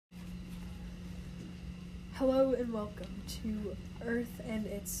Hello and welcome to Earth and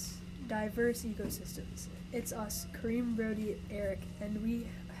its diverse ecosystems. It's us, Kareem, Brody, Eric, and we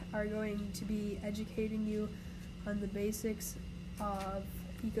are going to be educating you on the basics of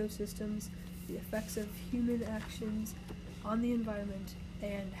ecosystems, the effects of human actions on the environment,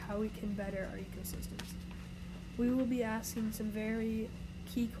 and how we can better our ecosystems. We will be asking some very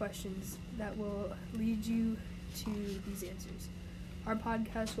key questions that will lead you to these answers. Our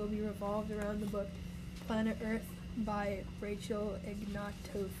podcast will be revolved around the book Planet Earth by Rachel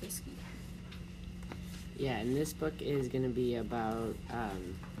Ignatofsky. Yeah, and this book is going to be about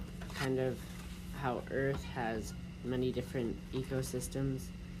kind of how Earth has many different ecosystems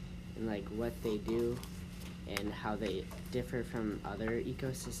and like what they do and how they differ from other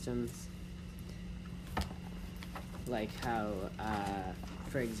ecosystems. Like how,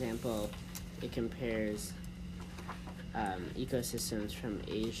 for example, it compares ecosystems from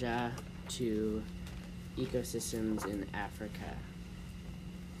Asia to ecosystems in Africa.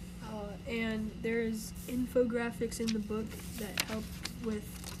 And there's infographics in the book that help with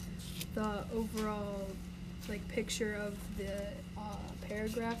the overall picture of the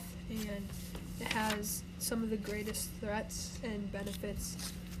paragraph, and it has some of the greatest threats and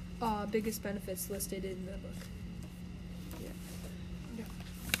benefits, biggest benefits listed in the book.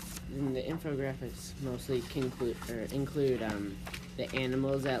 And the infographics mostly include the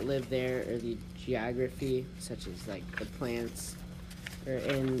animals that live there, or the geography, such as like the plants, or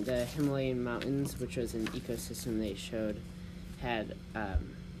in the Himalayan mountains, which was an ecosystem they showed.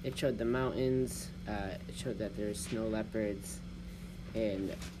 It showed the mountains. It showed that there were snow leopards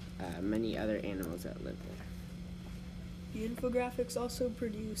and many other animals that live there. The infographics also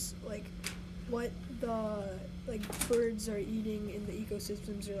produce what the birds are eating in the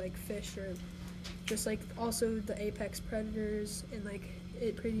ecosystems, or fish, or just also the apex predators, and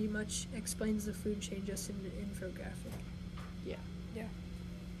it pretty much explains the food chain just in the infographic. Yeah. Yeah.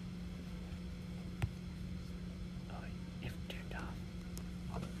 Oh, it turned off.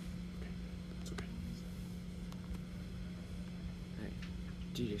 Okay, it's okay. Alright.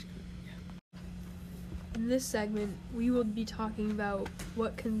 Do you just In this segment, we will be talking about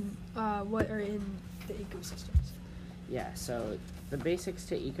what are in the ecosystems. Yeah, so the basics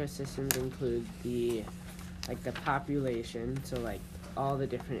to ecosystems include the population, so all the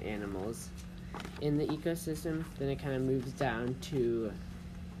different animals in the ecosystem. Then it kind of moves down to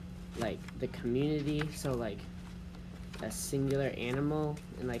the community, so a singular animal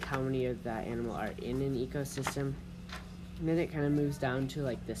and how many of that animal are in an ecosystem. And then it kind of moves down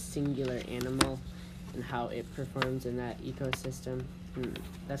to the singular animal and how it performs in that ecosystem. And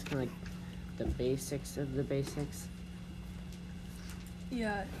that's kind of the basics of the basics.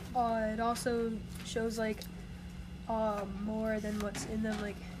 Yeah, it also shows more than what's in them.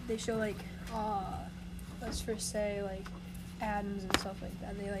 They show let's first say atoms and stuff like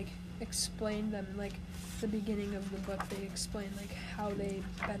that. They explain them in the beginning of the book. They explain how they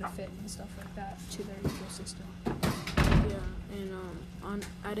benefit and stuff like that to their ecosystem. Yeah, and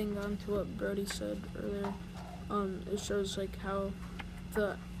adding on to what Brody said earlier, it shows how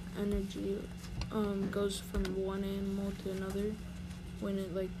the energy goes from one animal to another when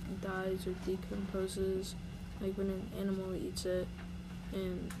it dies or decomposes, when an animal eats it,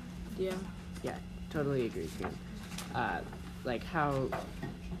 and yeah. Yeah, totally agree, Kim. How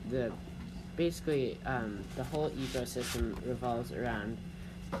the whole ecosystem revolves around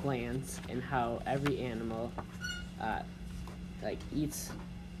plants, and how every animal eats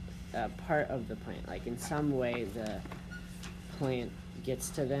a part of the plant. In some way, the plant gets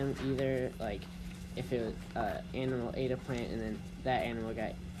to them, either if animal ate a plant and then that animal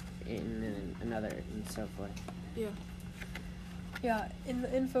got eaten and then another, and so forth. Yeah. Yeah, in the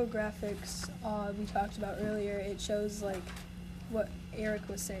infographics we talked about earlier, it shows what Eric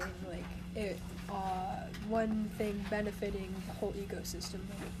was saying, one thing benefiting the whole ecosystem.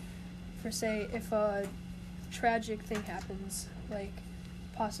 For say, if a tragic thing happens,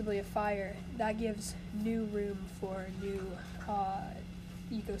 possibly a fire, that gives new room for new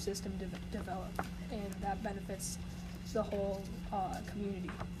ecosystem develop, and that benefits the whole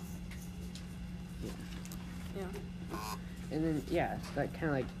community. Yeah. And then, that kind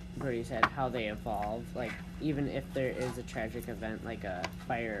of like Brody said, how they evolve. Even if there is a tragic event like a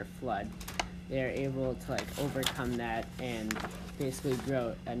fire or flood, they are able to overcome that and basically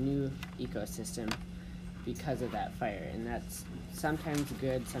grow a new ecosystem because of that fire. And that's sometimes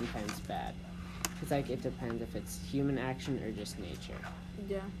good, sometimes bad. Because it depends if it's human action or just nature.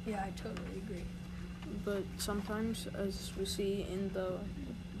 Yeah. Yeah, I totally agree. But sometimes, as we see in the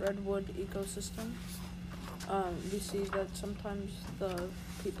redwood ecosystem, we see that sometimes the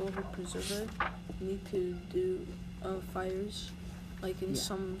people who preserve it need to do fires, like in Yeah.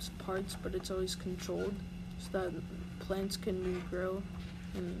 some parts, but it's always controlled so that plants can regrow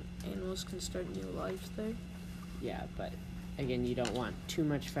and animals can start new lives there. Yeah, but again, you don't want too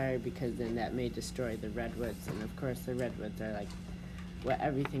much fire because then that may destroy the redwoods, and of course the redwoods are like what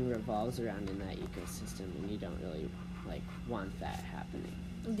everything revolves around in that ecosystem, and you don't really like want that happening.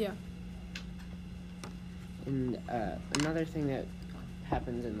 Yeah. And another thing that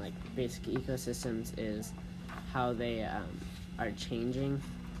happens in like basic ecosystems is how they are changing.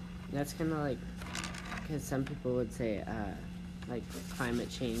 And that's kind of like, because some people would say like climate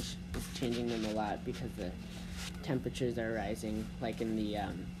change is changing them a lot because the temperatures are rising. Like in the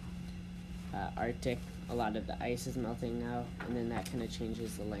Arctic, a lot of the ice is melting now, and then that kind of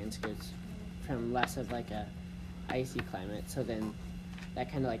changes the landscapes from less of like a icy climate. So then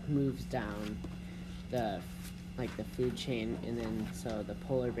that kind of like moves down the food chain, and then so the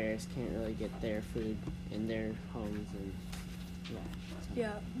polar bears can't really get their food in their homes, and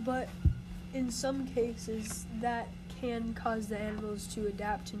Yeah, but in some cases that can cause the animals to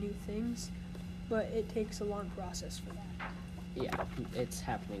adapt to new things, but it takes a long process for that. yeah, it's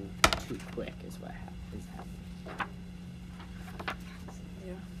happening too quick is what is happening.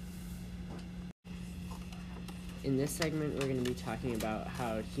 Yeah. In this segment, we're going to be talking about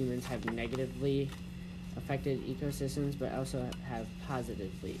how humans have negatively affected ecosystems, but also have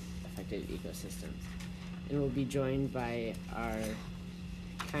positively affected ecosystems. And we'll be joined by our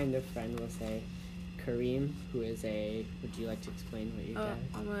kind of friend, we'll say, Kareem, who is would you like to explain what you got?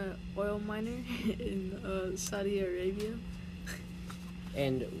 I'm an oil miner in Saudi Arabia.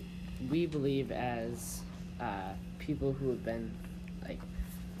 And we believe as people who have been like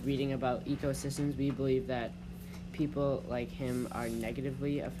reading about ecosystems, we believe that people like him are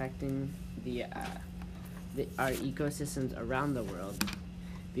negatively affecting our ecosystems around the world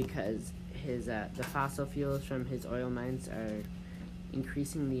because the fossil fuels from his oil mines are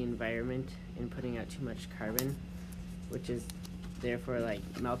increasing the environment and putting out too much carbon, which is therefore like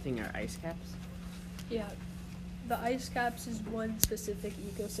melting our ice caps. Yeah, the ice caps is one specific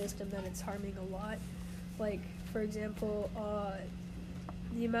ecosystem that it's harming a lot. Like, for example,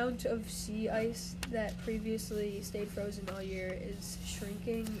 the amount of sea ice that previously stayed frozen all year is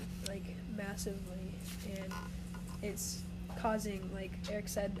shrinking like massively, and it's causing, like Eric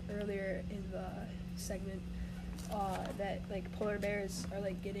said earlier in the segment, that like polar bears are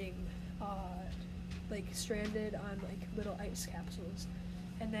like getting like stranded on like little ice capsules,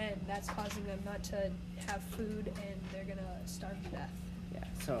 and then that's causing them not to have food, and they're gonna starve to death. Yeah,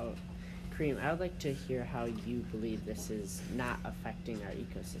 so Kareem, I would like to hear how you believe this is not affecting our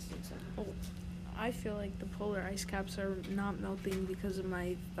ecosystem somehow. I feel like the polar ice caps are not melting because of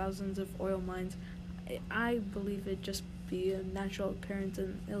my thousands of oil mines. I believe it just be a natural occurrence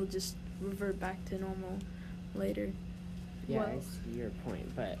and it'll just revert back to normal later. Yeah, I Well- see your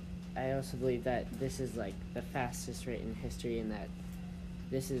point, but I also believe that this is like the fastest rate in history, and that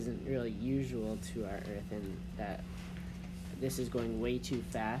this isn't really usual to our Earth, and that this is going way too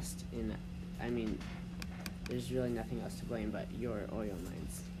fast. And I mean, there's really nothing else to blame but your oil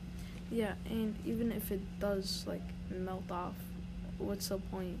mines. Yeah, and even if it does like melt off, what's the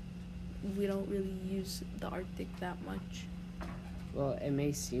point? We don't really use the Arctic that much. Well, it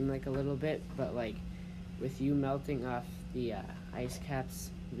may seem like a little bit, but like with you melting off the ice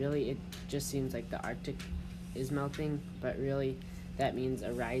caps, really it just seems like the Arctic is melting, but really that means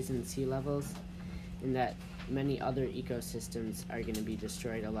a rise in sea levels, and that many other ecosystems are going to be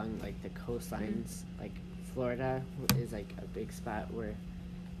destroyed along like the coastlines. Like Florida is like a big spot where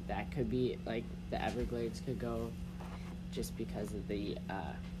that could be like the Everglades could go, just because of the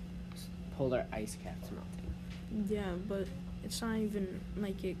polar ice caps melting. Yeah, but it's not even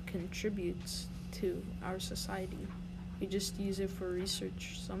like it contributes to our society. We just use it for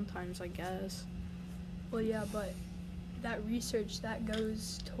research sometimes, I guess. Well, yeah, but that research that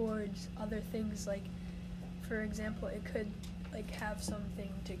goes towards other things, like, for example, it could like have something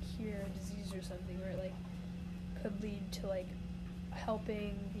to cure a disease or something, or like could lead to like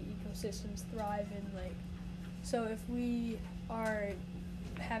helping the ecosystems thrive, and like, so if we are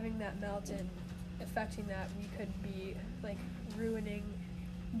having that melt and affecting that, we could be like ruining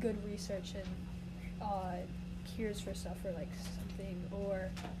good research and cures for stuff, or like something, or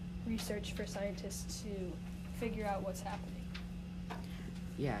research for scientists to figure out what's happening.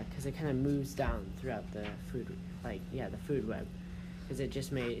 Yeah, because it kind of moves down throughout the food, the food web. Because it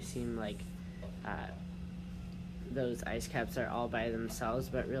just may seem like those ice caps are all by themselves,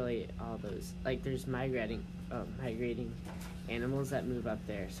 but really all those, like, there's migrating animals that move up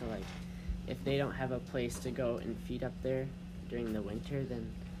there. So like if they don't have a place to go and feed up there during the winter, then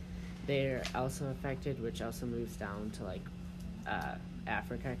they're also affected, which also moves down to like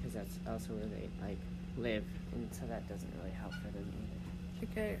Africa, because that's also where they like live, and so that doesn't really help for them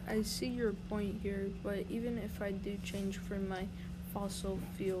either. Okay, I see your point here, but even if I do change from my fossil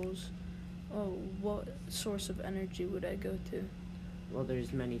fuels, what source of energy would I go to? Well,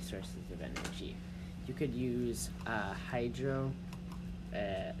 there's many sources of energy. You could use hydro,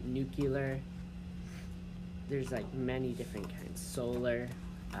 nuclear. There's like many different kinds. Solar,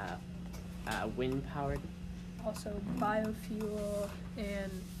 wind powered. Also biofuel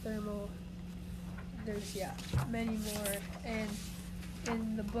and thermal. There's many more. And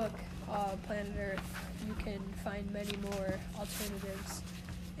in the book Planet Earth, you can find many more alternatives,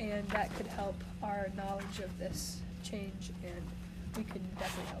 and that could help our knowledge of this change, and we could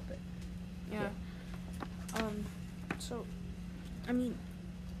definitely help it. Yeah. So, I mean,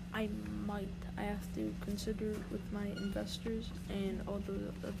 I have to consider with my investors and all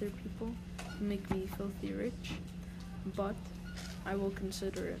the other people who make me filthy rich, but I will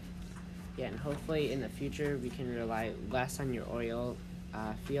consider it. Yeah, and hopefully in the future we can rely less on your oil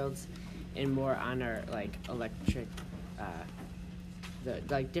fields and more on our like electric, the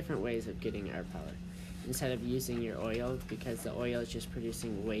like different ways of getting our power, instead of using your oil, because the oil is just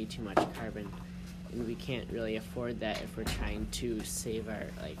producing way too much carbon, and we can't really afford that if we're trying to save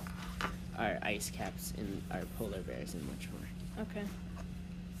our ice caps and our polar bears and much more. Okay.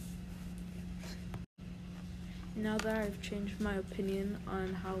 Now that I've changed my opinion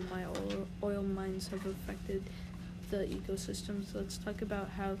on how my oil mines have affected the ecosystems, let's talk about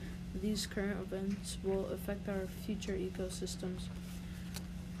how these current events will affect our future ecosystems.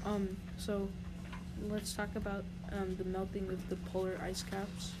 So let's talk about the melting of the polar ice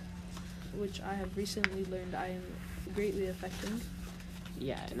caps, which I have recently learned I am greatly affecting.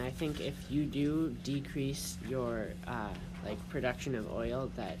 Yeah, and I think if you do decrease your production of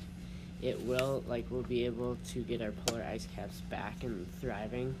oil, that we'll be able to get our polar ice caps back and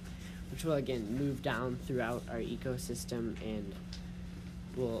thriving, which will again move down throughout our ecosystem and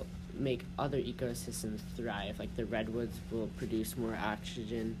will make other ecosystems thrive. Like the redwoods will produce more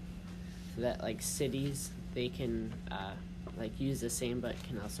oxygen, so that like cities, they can use the same but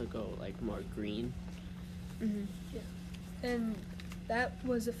can also go like more green. Mm-hmm. Yeah, and that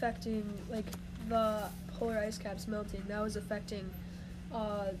was affecting like the polar ice caps melting. That was affecting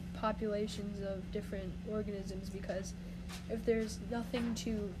populations of different organisms, because if there's nothing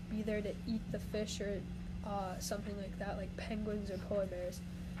to be there to eat the fish or something like that, like penguins or polar bears,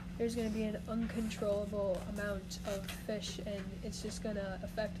 there's going to be an uncontrollable amount of fish, and it's just going to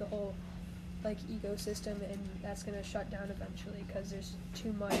affect the whole like ecosystem, and that's going to shut down eventually because there's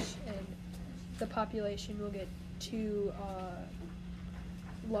too much, and the population will get too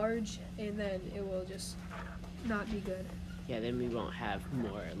large, and then it will just not be good. Yeah, then we won't have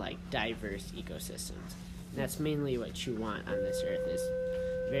more like diverse ecosystems. And that's mainly what you want on this earth, is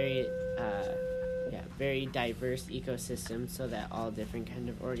very diverse ecosystems, so that all different kind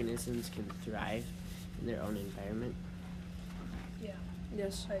of organisms can thrive in their own environment. Yeah.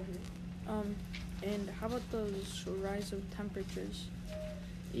 Yes, I agree. And how about those rise of temperatures?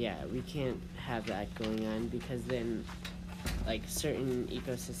 Yeah, we can't have that going on, because then like certain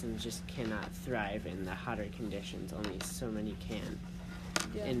ecosystems just cannot thrive in the hotter conditions. Only so many can.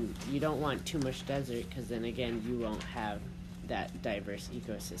 Yeah. And you don't want too much desert, because then again you won't have that diverse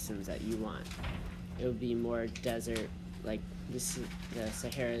ecosystems that you want. It would be more desert, like the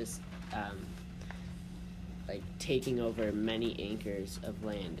Sahara's like taking over many acres of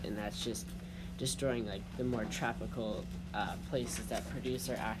land, and that's just destroying like the more tropical places that produce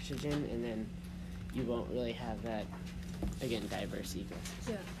our oxygen, and then you won't really have that, again, diverse ecosystem.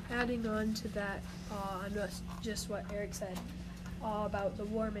 Yeah, adding on to that, on just what Eric said about the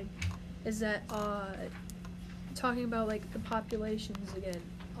warming, is that talking about like the populations again,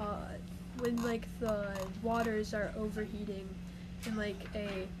 when like the waters are overheating in like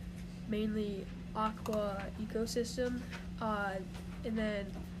a mainly aqua ecosystem, and then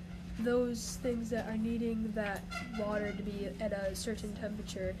those things that are needing that water to be at a certain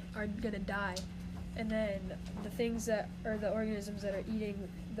temperature are gonna die, and then the things that, or the organisms that are eating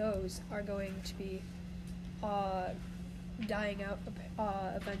those, are going to be dying out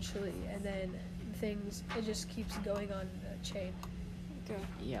eventually, and then things, it just keeps going on a chain. Okay.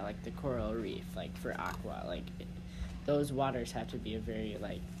 Yeah, like the coral reef, like for aqua, like those waters have to be a very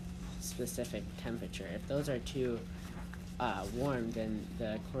like specific temperature. If those are too warm, then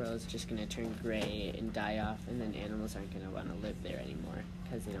the coral is just going to turn gray and die off, and then animals aren't going to want to live there anymore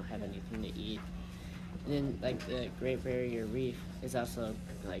because they don't have anything to eat. And then like the Great Barrier Reef is also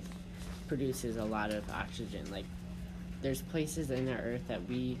like produces a lot of oxygen. Like, there's places in our Earth that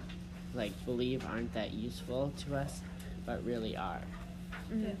we like believe aren't that useful to us, but really are.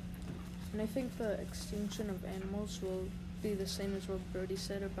 Mm. Yeah. And I think the extinction of animals will be the same as what Brody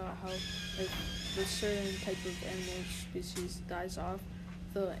said about how if the certain type of animal species dies off,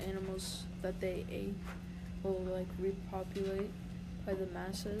 the animals that they ate will like repopulate by the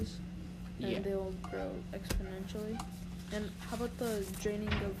masses, and Yeah. they'll grow exponentially. And how about the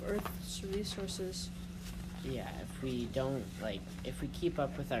draining of Earth's resources? Yeah, if we don't if we keep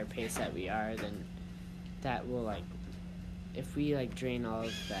up with our pace that we are, then that will if we drain all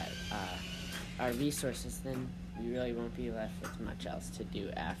of that our resources, then we really won't be left with much else to do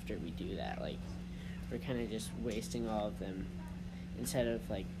after we do that. Like, we're kind of just wasting all of them instead of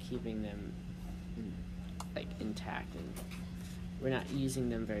keeping them intact, and we're not using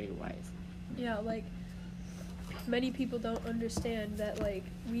them very wise. Yeah, many people don't understand that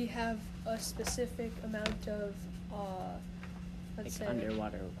we have a specific amount of let's say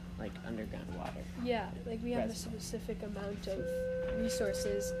Underwater, underground water. yeah, we have a specific amount of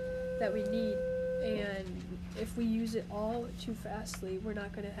resources that we need, and if we use it all too fastly, we're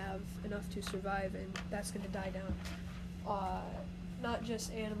not going to have enough to survive, and that's going to die down. Not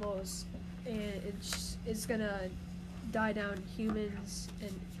just animals, and it's going to die down humans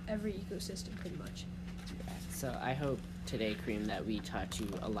and every ecosystem pretty much. So I hope today, Kareem, that we taught you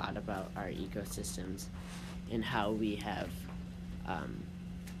a lot about our ecosystems and how we have,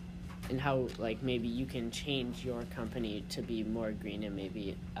 and how maybe you can change your company to be more green and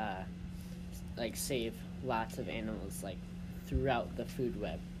maybe save lots of animals throughout the food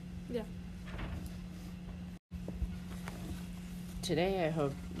web. Yeah. Today, I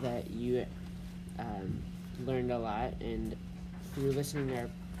hope that you learned a lot, and through listening to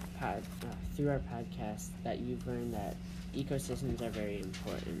through our podcast, that you've learned that ecosystems are very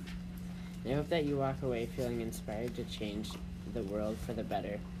important. And I hope that you walk away feeling inspired to change the world for the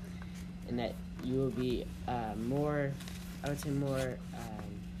better, and that you will be more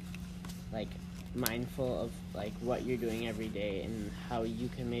mindful of what you're doing every day and how you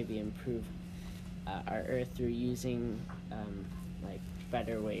can maybe improve our Earth through using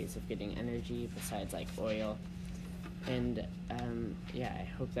better ways of getting energy besides oil. And I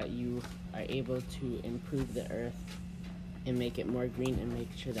hope that you are able to improve the Earth and make it more green and make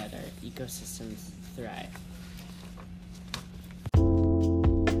sure that our ecosystems thrive.